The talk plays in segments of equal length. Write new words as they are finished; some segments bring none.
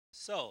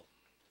So,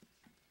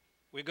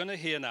 we're going to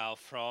hear now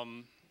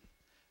from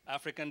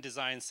African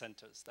Design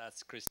Centers.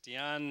 That's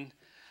Christian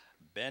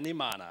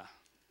Benimana.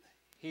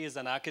 He is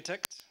an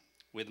architect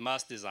with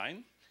mass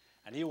design,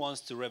 and he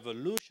wants to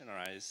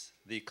revolutionize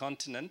the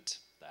continent,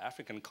 the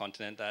African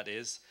continent that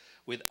is,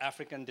 with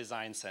African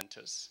design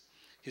centers.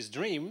 His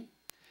dream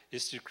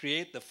is to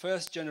create the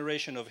first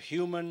generation of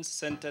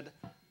human-centered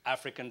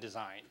African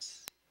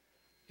designs.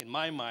 In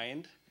my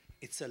mind,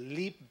 it's a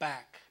leap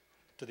back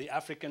to the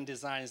African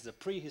designs, the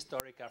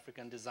prehistoric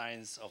African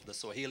designs of the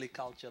Swahili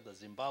culture, the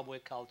Zimbabwe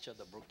culture,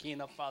 the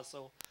Burkina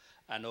Faso,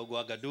 and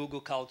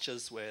Ouagadougou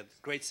cultures where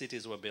great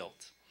cities were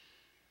built.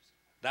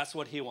 That's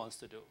what he wants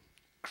to do,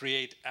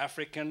 create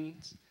African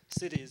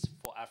cities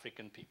for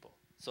African people.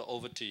 So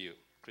over to you,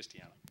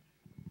 Christiana.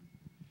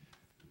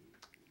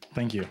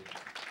 Thank you.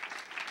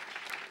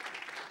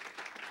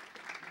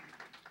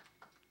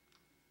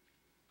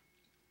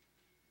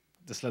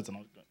 The slides are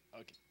not good.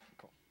 Okay,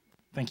 cool.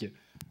 Thank you.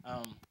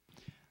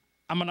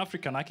 I'm an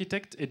African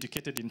architect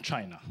educated in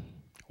China.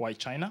 Why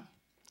China?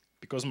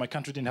 Because my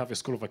country didn't have a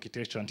school of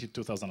architecture until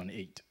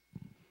 2008.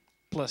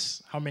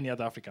 Plus, how many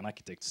other African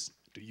architects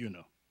do you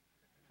know?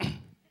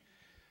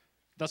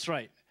 That's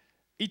right.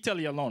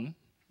 Italy alone,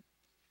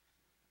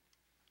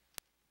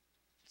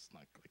 it's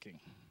not clicking.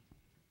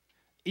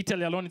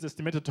 Italy alone is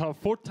estimated to have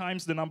 4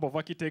 times the number of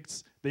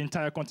architects the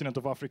entire continent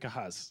of Africa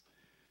has.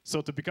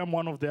 So to become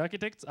one of the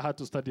architects, I had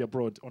to study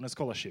abroad on a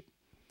scholarship.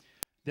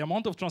 The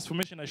amount of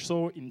transformation I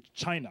saw in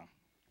China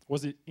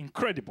was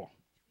incredible,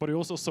 but I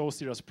also saw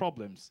serious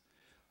problems.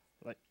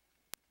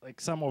 Like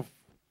some of,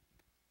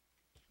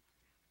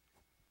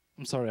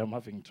 I'm sorry, I'm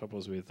having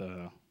troubles with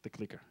the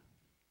clicker.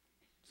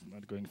 It's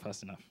not going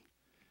fast enough.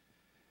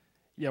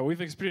 Yeah,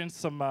 we've experienced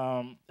some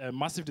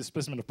massive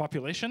displacement of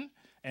population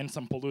and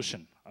some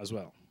pollution as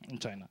well in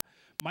China.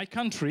 My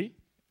country,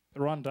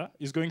 Rwanda,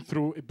 is going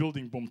through a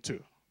building boom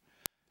too.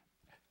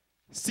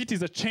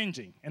 Cities are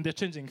changing, and they're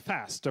changing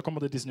fast to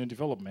accommodate this new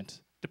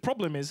development. The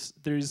problem is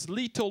there is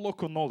little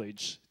local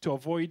knowledge to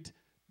avoid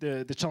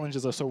the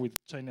challenges I saw with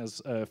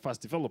China's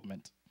fast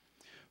development.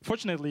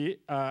 Fortunately,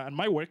 in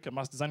my work at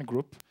Mass Design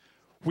Group,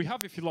 we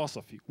have a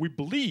philosophy. We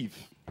believe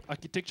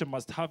architecture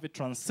must have a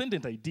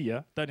transcendent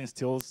idea that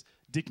instills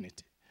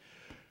dignity.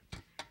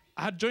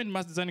 I had joined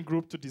Mass Design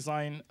Group to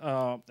design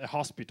a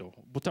hospital,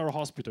 Butaro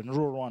Hospital in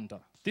rural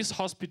Rwanda. This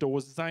hospital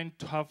was designed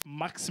to have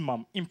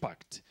maximum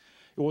impact.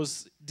 It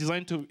was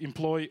designed to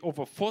employ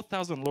over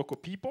 4,000 local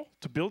people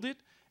to build it,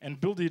 and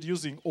build it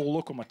using all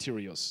local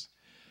materials.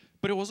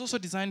 But it was also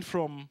designed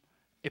from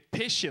a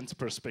patient's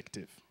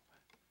perspective.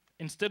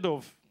 Instead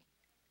of,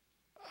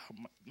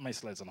 my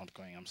slides are not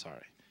going, I'm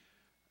sorry.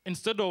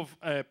 Instead of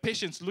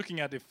patients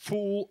looking at a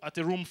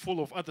room full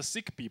of other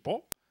sick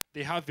people,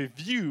 they have a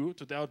view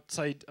to the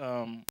outside,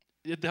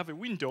 they have a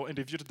window and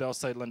a view to the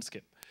outside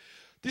landscape.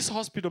 This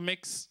hospital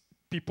makes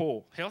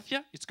people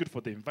healthier, it's good for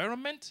the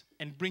environment,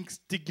 and brings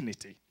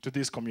dignity to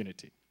this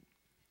community.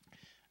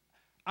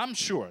 I'm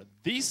sure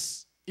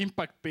this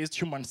impact-based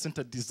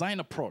human-centered design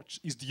approach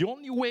is the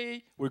only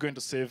way we're going to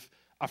save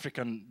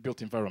African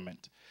built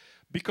environment.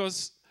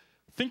 Because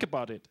think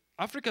about it,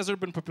 Africa's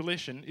urban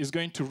population is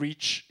going to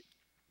reach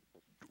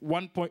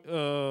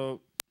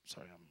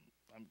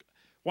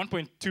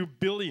 1.2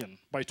 billion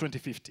by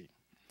 2050.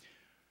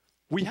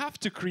 We have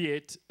to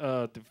create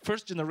the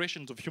first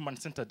generations of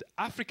human-centered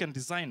African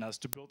designers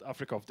to build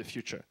Africa of the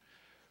future.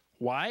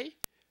 Why?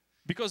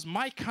 Because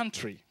my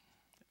country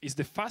is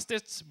the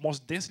fastest,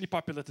 most densely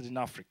populated in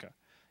Africa.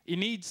 It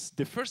needs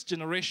the first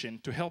generation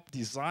to help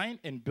design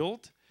and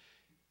build,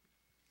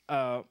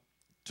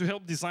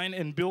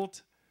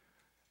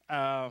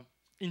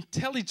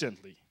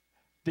 intelligently.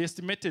 They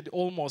estimated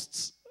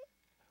almost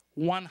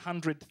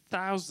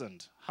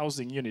 100,000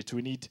 housing units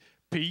we need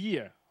per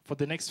year for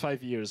the next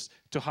 5 years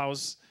to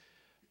house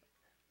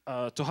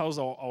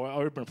our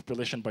urban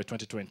population by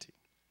 2020.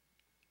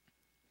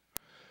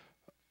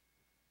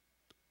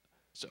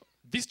 So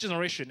this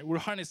generation will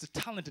harness the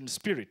talent and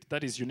spirit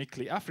that is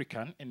uniquely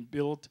African and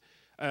build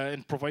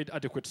and provide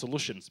adequate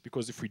solutions.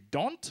 Because if we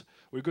don't,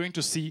 we're going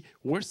to see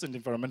worsened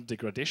environmental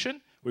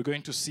degradation, we're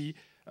going to see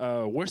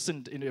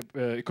worsened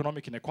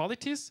economic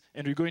inequalities,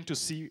 and we're going to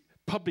see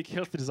public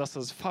health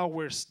disasters far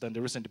worse than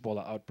the recent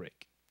Ebola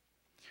outbreak.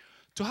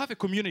 To have a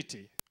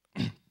community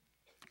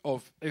a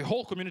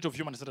whole community of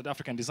human-centered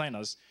African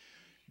designers,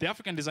 the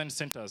African Design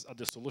Centers are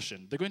the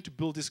solution. They're going to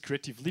build this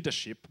creative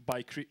leadership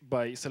by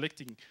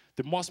selecting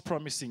the most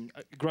promising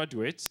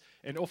graduates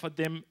and offer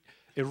them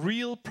a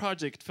real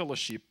project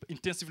fellowship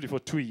intensively for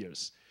 2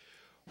 years.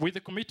 With the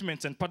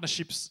commitments and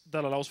partnerships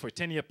that allows for a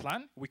 10-year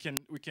plan, we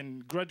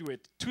can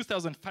graduate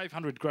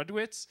 2,500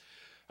 graduates,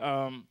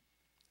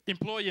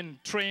 employ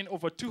and train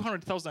over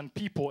 200,000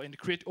 people, and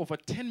create over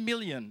 10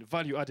 million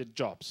value-added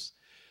jobs.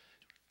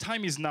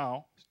 Time is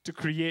now to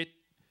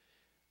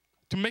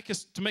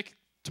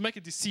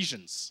make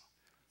decisions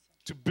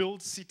to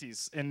build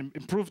cities and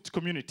improved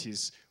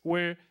communities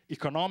where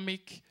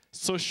economic,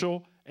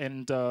 social,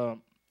 and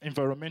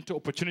environmental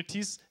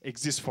opportunities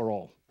exist for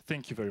all.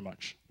 Thank you very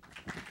much.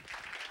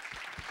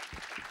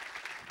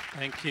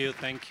 Thank you,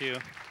 thank you.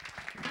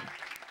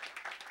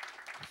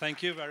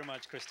 Thank you very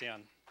much,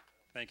 Christian.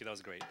 Thank you, that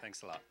was great.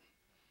 Thanks a lot.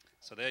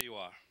 So there you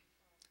are,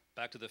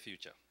 Back to the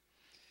Future.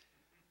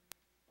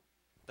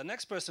 The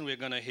next person we're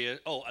going to hear,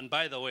 oh, and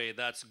by the way,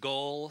 that's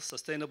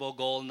sustainable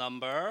goal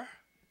number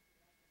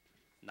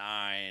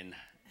 9.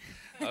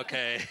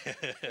 Okay.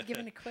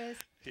 Giving a quiz.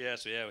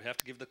 Yes, yeah, we have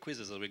to give the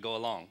quizzes as we go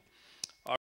along.